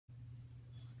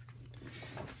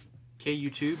Okay,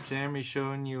 YouTube, today I'm going to be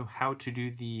showing you how to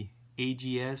do the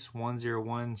AGS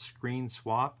 101 screen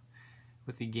swap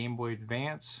with the Gameboy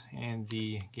Advance and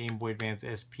the Gameboy Advance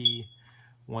SP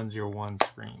 101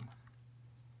 screen.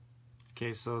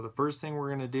 Okay, so the first thing we're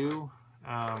going to do,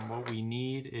 what we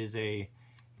need is a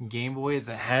Game Boy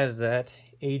that has that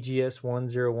AGS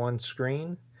 101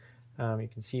 screen. You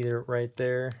can see there right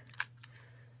there.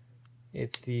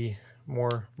 It's the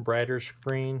more brighter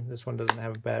screen. This one doesn't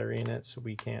have a battery in it, so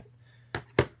we can't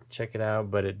check it out,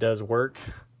 but it does work.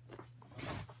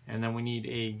 And then we need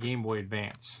a Game Boy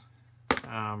Advance.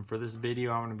 For this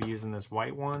video, I'm going to be using this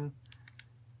white one,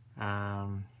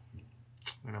 and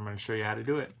I'm going to show you how to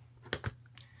do it.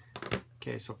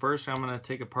 Okay, so first I'm going to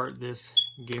take apart this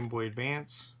Game Boy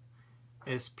Advance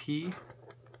SP.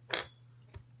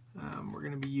 We're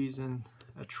going to be using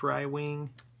a Triwing.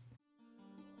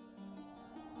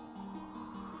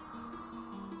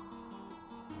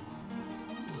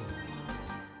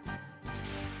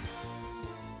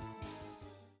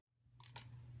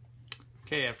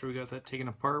 Okay, after we got that taken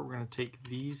apart, we're going to take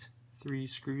these 3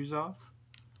 screws off.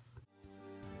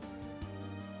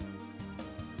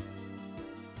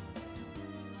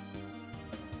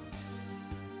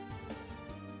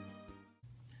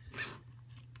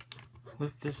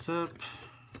 Lift this up.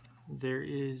 There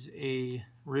is a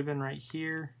ribbon right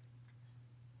here.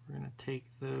 We're going to take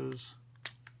those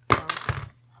out,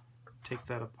 take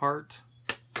that apart.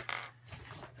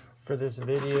 For this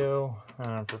video,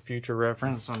 for future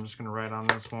reference, I'm just going to write on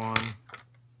this one.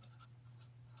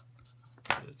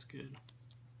 That's good.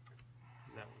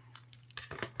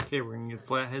 Okay, we're going to get a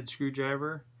flathead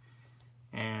screwdriver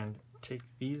and take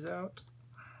these out.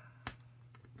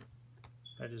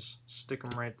 I just stick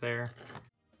them right there.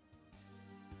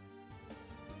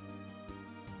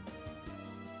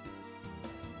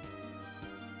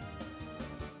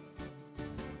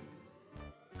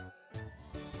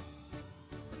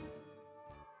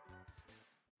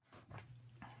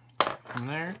 From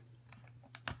there,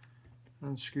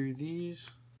 unscrew these.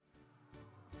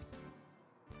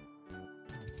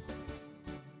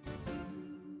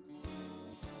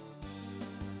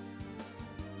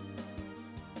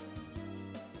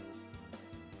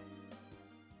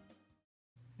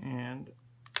 And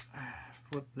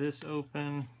flip this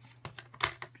open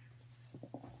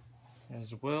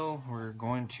as well. We're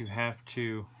going to have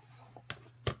to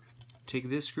take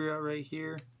this screw out right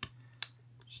here.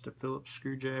 Just a Phillips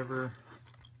screwdriver.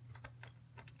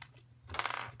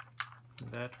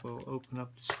 That will open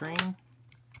up the screen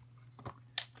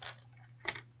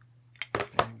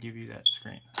and give you that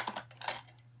screen.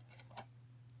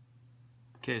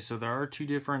 Okay, so there are 2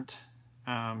 different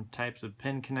types of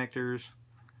pin connectors.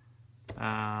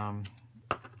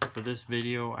 For this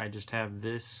video, I just have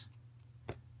this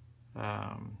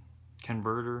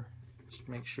converter. Just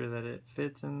make sure that it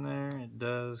fits in there. It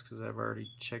does, because I've already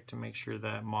checked to make sure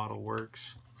that model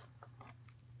works.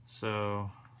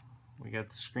 So we got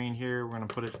the screen here. We're going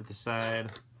to put it to the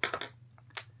side,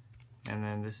 and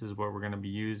then this is what we're going to be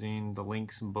using. The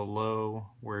links below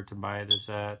where to buy this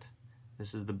at.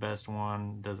 This is the best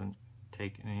one. Doesn't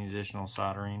take any additional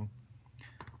soldering.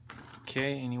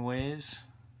 Okay, anyways,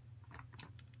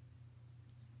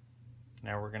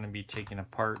 now we're going to be taking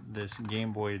apart this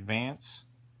Game Boy Advance.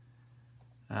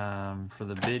 For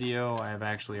the video, I've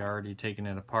actually already taken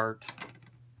it apart.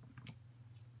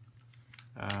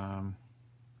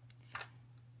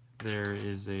 There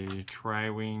is a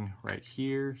Triwing right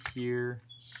here, here,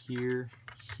 here,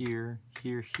 here,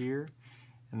 here, here,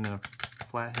 and then a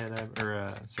flathead, or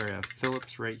a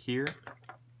Phillips right here.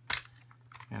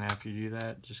 And after you do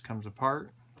that, it just comes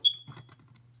apart.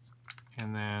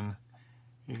 And then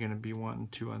you're going to be wanting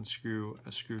to unscrew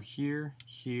a screw here,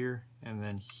 here, and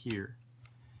then here.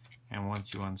 And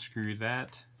once you unscrew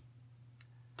that,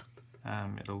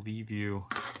 it'll leave you,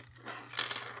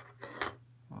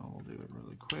 well, we'll do it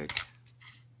really quick.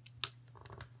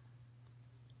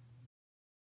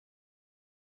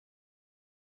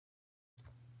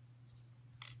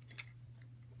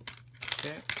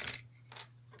 Okay.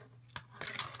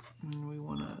 And we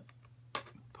want to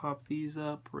pop these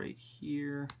up right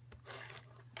here.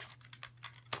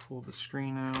 Pull the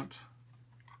screen out.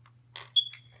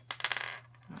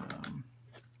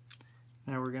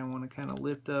 Now we're going to want to kind of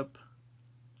lift up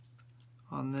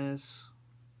on this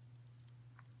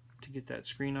to get that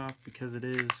screen off, because it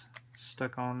is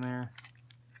stuck on there.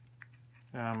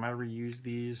 I reuse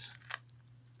these,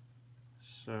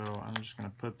 so I'm just going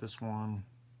to put this one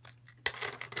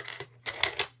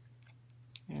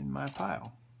in my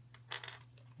pile.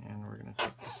 And we're going to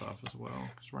take this off as well,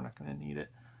 because we're not going to need it.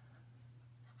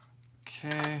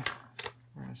 Okay,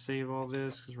 we're going to save all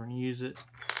this because we're going to use it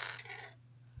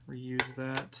reuse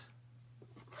that.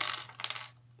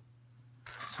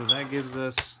 So that gives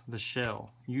us the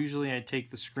shell. Usually I take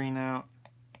the screen out.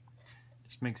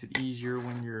 Just makes it easier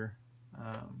when you're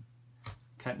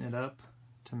cutting it up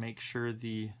to make sure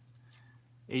the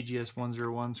AGS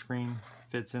 101 screen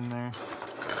fits in there.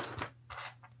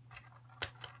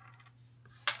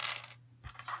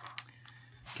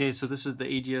 Okay, so this is the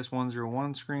AGS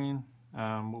 101 screen.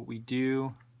 What we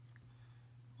do,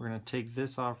 we're going to take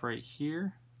this off right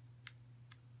here.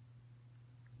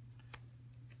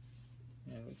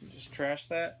 And we can just trash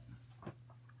that.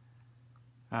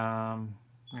 I'm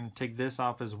going to take this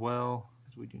off as well,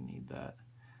 because we do need that.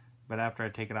 But after I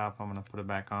take it off, I'm going to put it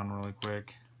back on really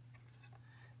quick.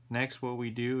 Next, what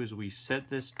we do is we set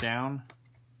this down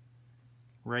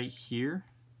right here.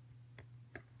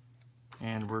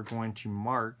 And we're going to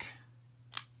mark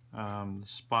the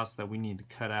spots that we need to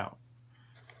cut out.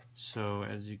 So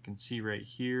as you can see right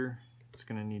here, it's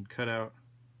going to need cut out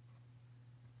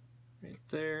right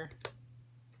there.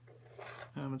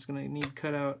 It's going to need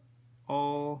cut out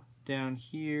all down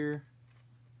here,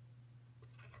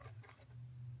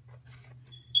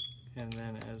 and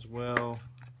then as well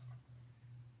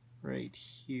right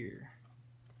here.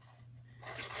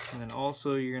 And then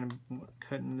also you're going to be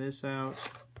cutting this out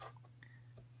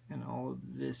and all of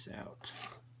this out.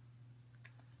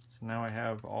 So now I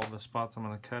have all the spots I'm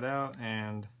going to cut out,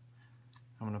 and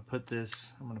I'm going to put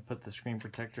the screen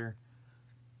protector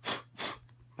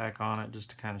back on it just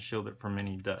to kind of shield it from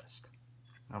any dust.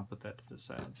 I'll put that to the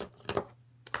side.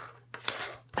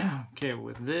 Okay,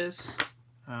 with this,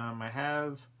 I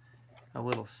have a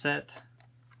little set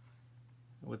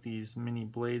with these mini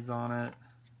blades on it.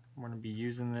 I'm going to be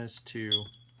using this to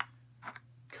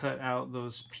cut out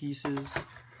those pieces.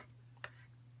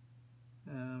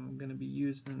 I'm going to be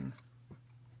using,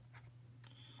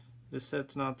 this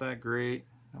set's not that great.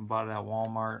 I bought it at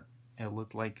Walmart. It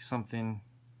looked like something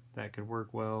that could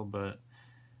work well, but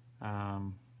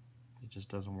it just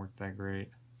doesn't work that great.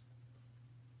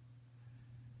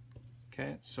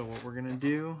 Okay, so what we're going to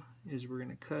do is we're going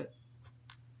to cut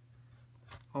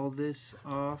all this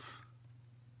off.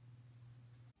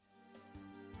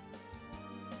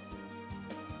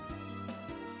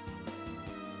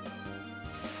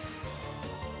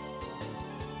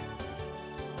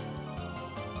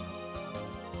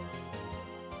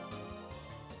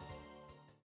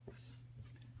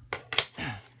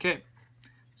 Okay,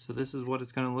 so this is what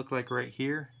it's going to look like right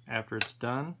here after it's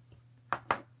done.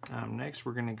 Next,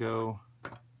 we're going to go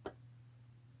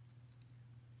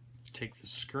take the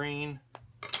screen,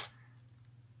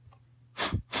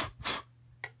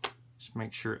 just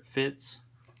make sure it fits.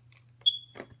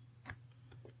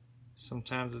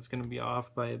 Sometimes it's going to be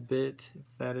off by a bit.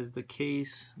 If that is the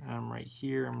case, right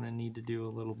here I'm going to need to do a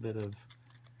little bit of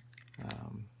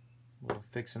little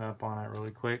fixing up on it really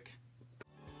quick.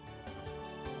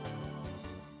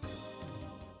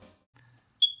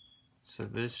 So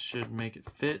this should make it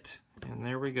fit, and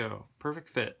there we go. Perfect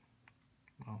fit.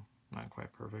 Well, not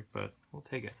quite perfect, but we'll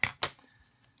take it.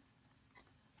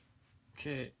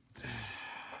 Okay.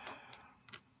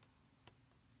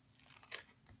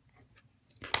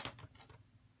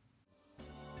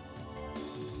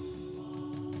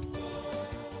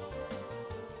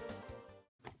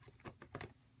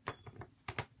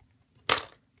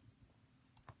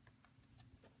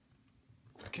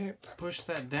 Okay, push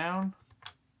that down.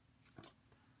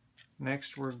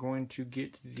 Next, we're going to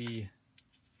get the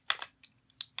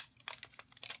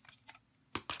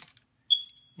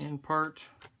end part.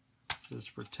 This is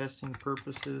for testing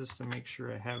purposes to make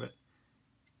sure I have it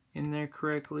in there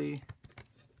correctly.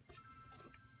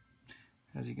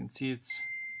 As you can see, it's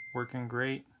working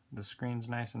great. The screen's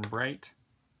nice and bright.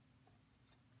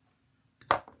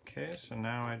 Okay, so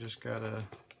now I just gotta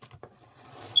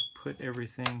put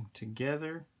everything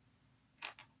together.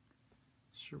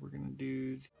 So we're gonna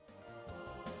do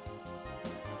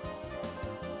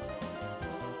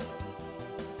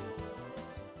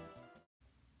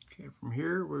from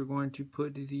here, we're going to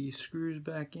put the screws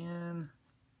back in.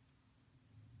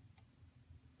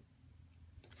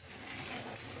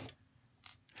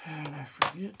 And I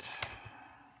forget.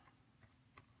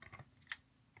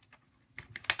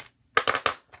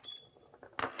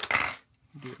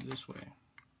 Do it this way.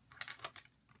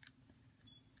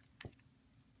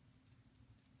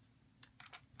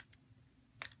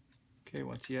 Okay,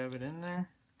 once you have it in there,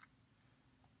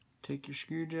 take your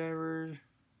screwdrivers,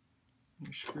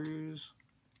 your screws,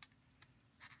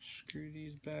 screw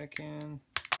these back in.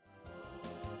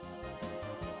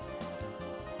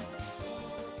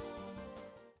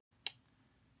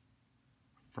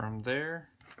 From there,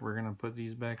 we're going to put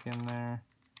these back in there.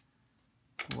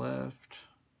 Left,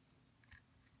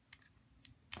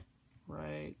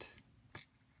 right.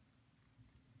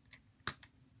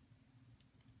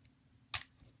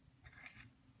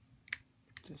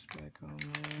 Put this back on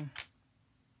there.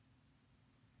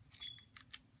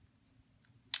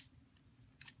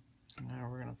 Now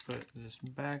we're going to put this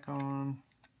back on.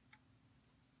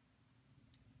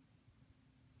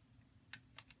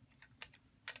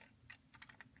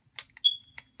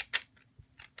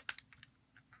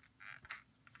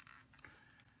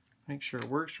 Make sure it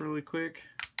works really quick.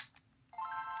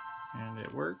 And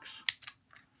it works.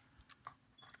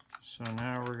 So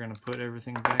now we're going to put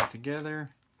everything back together.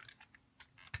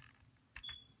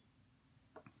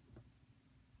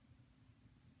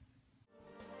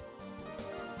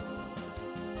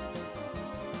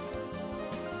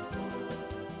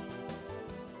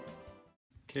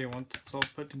 Okay, once it's all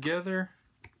put together,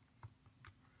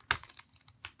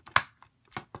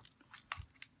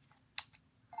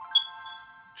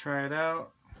 try it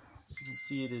out. As you can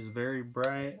see, it is very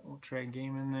bright. We'll try a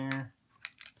game in there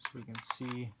so we can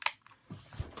see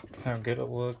how good it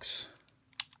looks.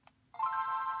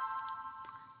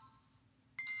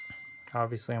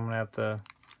 Obviously, I'm going to have to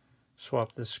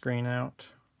swap this screen out.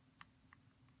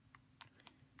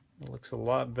 It looks a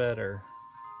lot better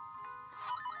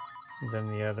than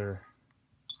the other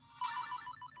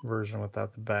version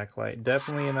without the backlight.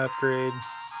 Definitely an upgrade.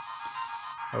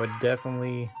 I would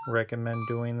definitely recommend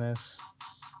doing this.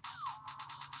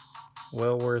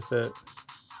 Well worth it,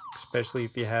 especially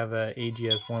if you have a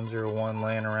AGS 101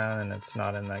 laying around and it's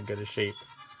not in that good a shape.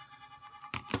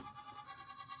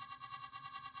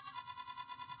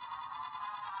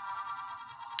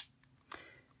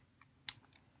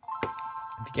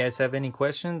 If you guys have any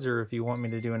questions or if you want me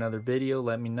to do another video,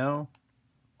 let me know.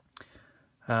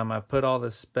 I've put all the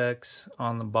specs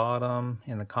on the bottom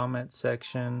in the comment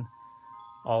section.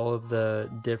 All of the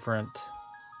different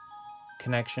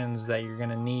connections that you're going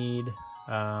to need.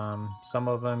 Some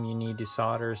of them you need to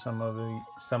solder, some of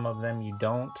them you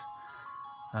don't.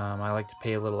 I like to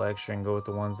pay a little extra and go with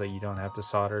the ones that you don't have to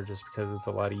solder just because it's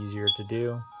a lot easier to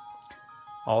do.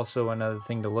 Also, another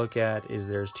thing to look at is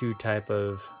there's two type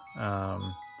of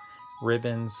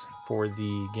ribbons for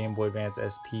the Gameboy Advance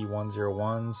SP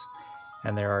 101s,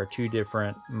 and there are two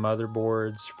different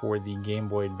motherboards for the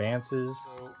Gameboy Advances.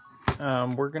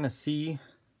 So, we're gonna see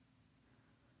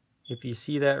if you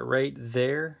see that right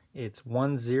there. It's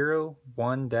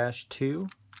 101-2.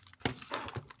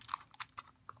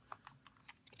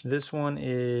 This one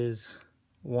is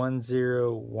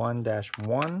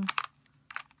 101-1.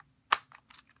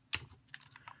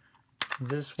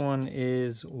 This one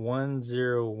is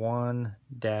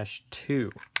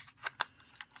 101-2.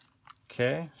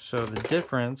 Okay, so the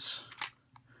difference,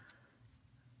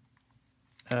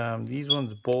 these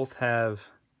ones both have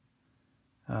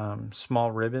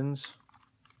small ribbons.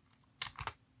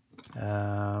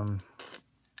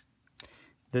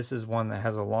 This is one that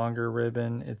has a longer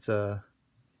ribbon. It's a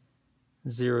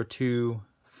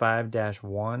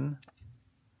 025-1.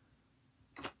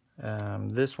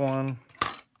 This one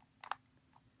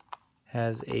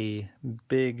has a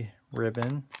big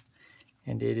ribbon,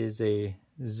 and it is a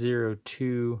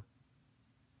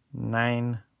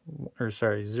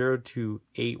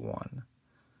 0281.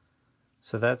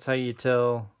 So that's how you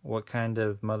tell what kind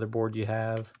of motherboard you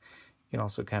have. You can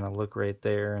also kind of look right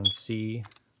there and see.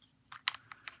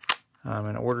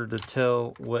 In order to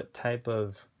tell what type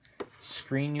of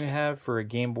screen you have for a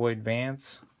Gameboy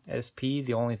Advance SP,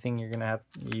 the only thing you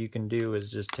can do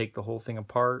is just take the whole thing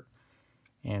apart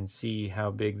and see how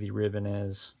big the ribbon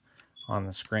is on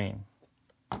the screen.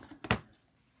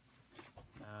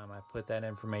 I put that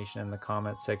information in the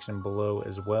comment section below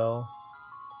as well.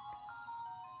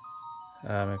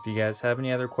 If you guys have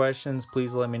any other questions,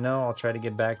 please let me know. I'll try to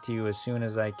get back to you as soon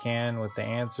as I can with the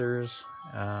answers.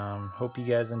 Hope you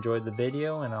guys enjoyed the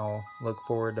video, and I'll look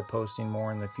forward to posting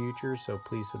more in the future, so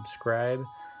please subscribe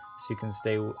so you can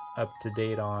stay up to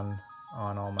date on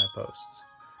all my posts.